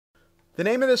The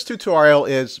name of this tutorial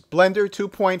is Blender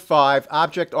 2.5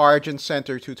 Object Origin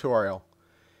Center Tutorial.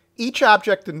 Each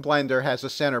object in Blender has a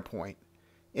center point.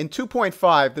 In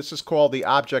 2.5, this is called the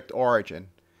object origin.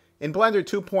 In Blender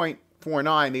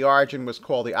 2.49, the origin was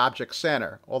called the object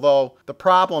center, although the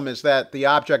problem is that the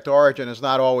object origin is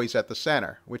not always at the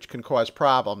center, which can cause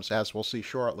problems, as we'll see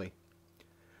shortly.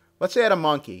 Let's add a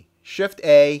monkey.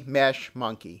 Shift-A, Mesh,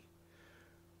 Monkey.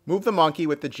 Move the monkey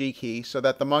with the G key so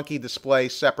that the monkey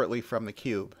displays separately from the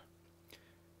cube.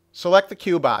 Select the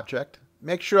cube object.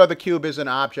 Make sure the cube is in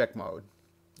object mode.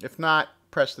 If not,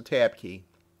 press the Tab key.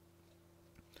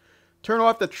 Turn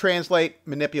off the Translate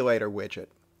Manipulator widget.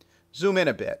 Zoom in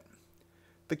a bit.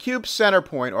 The cube's center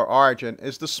point, or origin,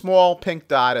 is the small pink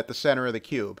dot at the center of the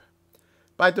cube.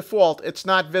 By default, it's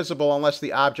not visible unless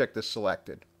the object is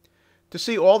selected. To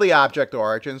see all the object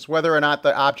origins, whether or not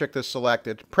the object is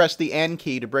selected, press the N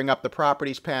key to bring up the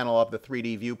Properties panel of the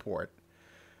 3D viewport.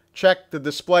 Check the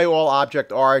Display All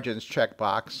Object Origins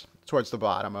checkbox towards the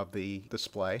bottom of the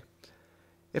display.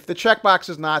 If the checkbox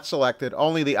is not selected,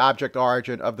 only the object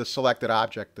origin of the selected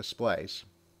object displays.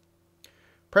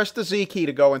 Press the Z key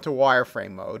to go into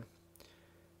wireframe mode.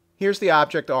 Here's the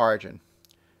object origin.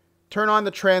 Turn on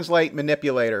the Translate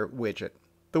Manipulator widget.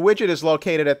 The widget is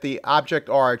located at the object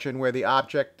origin where the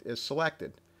object is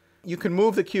selected. You can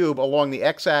move the cube along the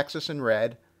X-axis in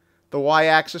red, the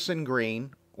Y-axis in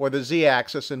green, or the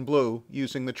Z-axis in blue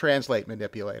using the Translate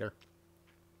Manipulator.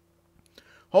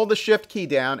 Hold the Shift key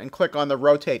down and click on the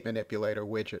Rotate Manipulator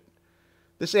widget.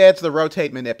 This adds the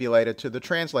Rotate Manipulator to the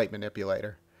Translate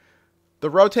Manipulator. The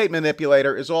Rotate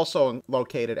Manipulator is also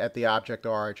located at the object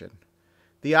origin.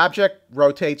 The object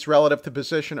rotates relative to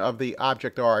position of the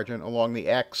object origin along the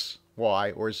X,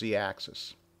 Y, or Z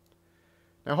axis.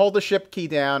 Now hold the Shift key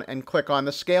down and click on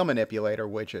the Scale Manipulator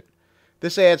widget.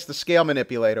 This adds the Scale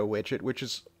Manipulator widget, which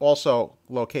is also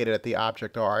located at the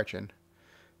object origin.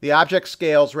 The object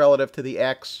scales relative to the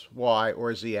X, Y,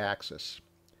 or Z axis.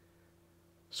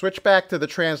 Switch back to the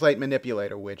Translate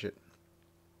Manipulator widget.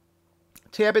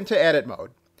 Tab into Edit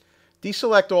mode.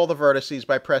 Deselect all the vertices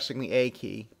by pressing the A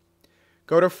key.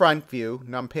 Go to Front View,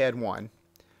 Numpad 1.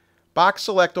 Box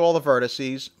select all the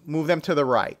vertices, move them to the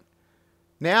right.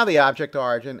 Now the object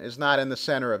origin is not in the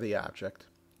center of the object.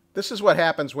 This is what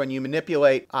happens when you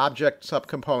manipulate object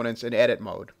subcomponents in Edit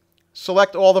mode.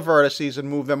 Select all the vertices and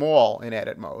move them all in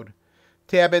Edit mode.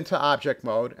 Tab into Object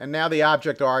mode, and now the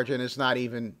object origin is not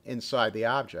even inside the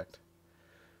object.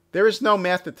 There is no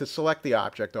method to select the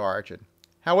object origin.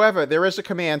 However, there is a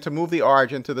command to move the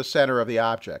origin to the center of the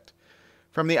object.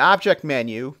 From the Object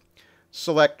menu,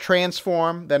 select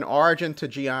Transform, then Origin to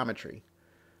Geometry.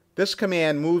 This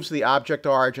command moves the object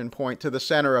origin point to the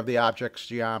center of the object's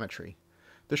geometry.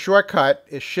 The shortcut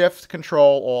is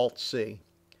Shift-Control-Alt-C.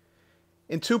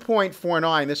 In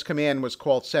 2.49, this command was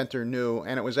called Center New,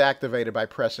 and it was activated by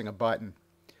pressing a button.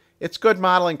 It's good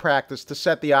modeling practice to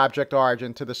set the object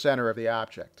origin to the center of the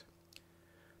object.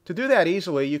 To do that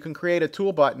easily, you can create a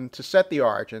tool button to set the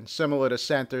origin, similar to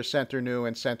Center, Center New,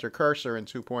 and Center Cursor in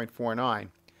 2.49.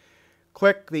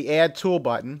 Click the Add Tool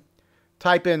button,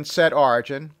 type in Set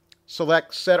Origin,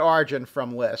 select Set Origin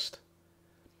from List.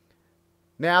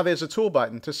 Now there's a tool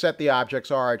button to set the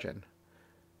object's origin.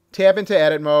 Tab into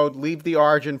Edit mode, leave the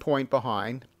origin point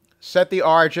behind. Set the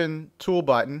Origin tool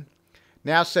button,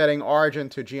 now setting Origin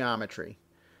to Geometry.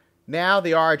 Now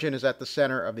the origin is at the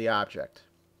center of the object.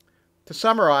 To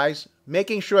summarize,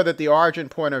 making sure that the origin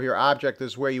point of your object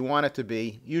is where you want it to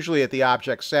be, usually at the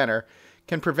object center,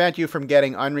 can prevent you from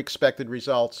getting unexpected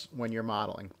results when you're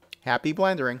modeling. Happy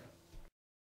blendering!